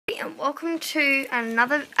and welcome to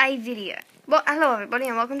another video. Well, hello everybody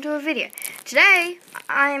and welcome to a video. Today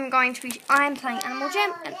I am playing Animal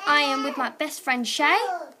Jam and I am with my best friend Shay.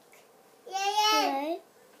 Hello.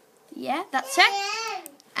 Yeah, that's it.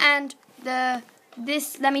 And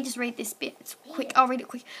let me just read this bit. It's quick. I'll read it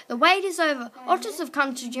quick. The wait is over. Otters have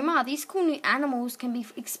come to Jamar. These cool new animals can be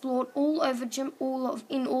explored all over all of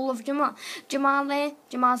Jamar.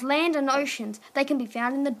 Jamar's land and oceans. They can be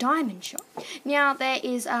found in the diamond shop. Now there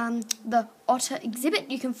is the otter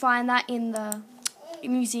exhibit. You can find that in the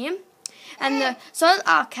museum. And the Solar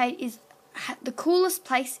Arcade is the coolest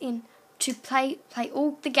place to play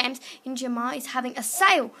all the games in Jamar. Is having a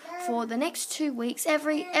sale for the next 2 weeks.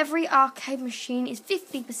 Every arcade machine is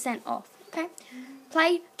 50% off. Okay,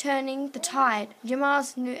 play Turning the Tide,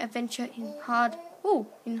 Jamar's new adventure in hard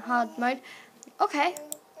mode. Okay,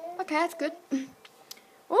 that's good.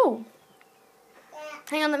 Oh,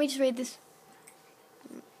 hang on, let me just read this.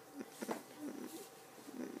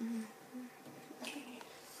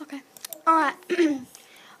 Okay, all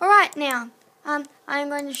right now. I'm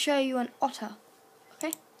going to show you an otter.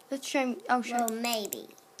 Okay? Let's show me. I'll show you. Well,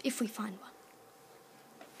 maybe. If we find one.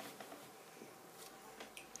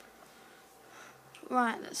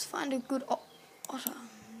 Right, let's find a good otter.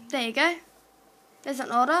 There you go. There's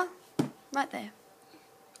an otter. Right there.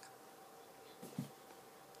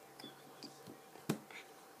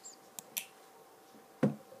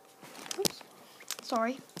 Oops.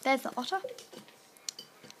 Sorry. There's the otter.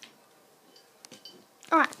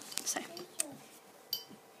 Alright, so.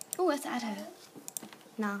 Oh, let's add her.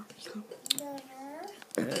 No, you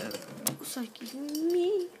can't. So give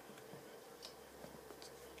me.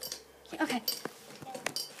 Okay.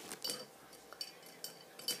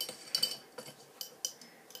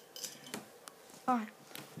 Alright.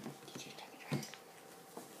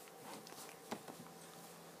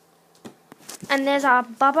 And there's our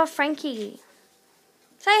Bubba Frankie.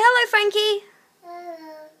 Say hello, Frankie.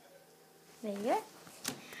 Hello. There you go.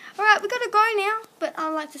 Alright, we gotta go now, but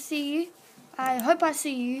I'd like to see you. I hope I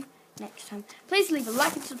see you next time. Please leave a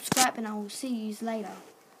like and subscribe, and I will see you later.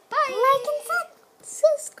 Bye! Like and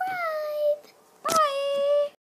subscribe!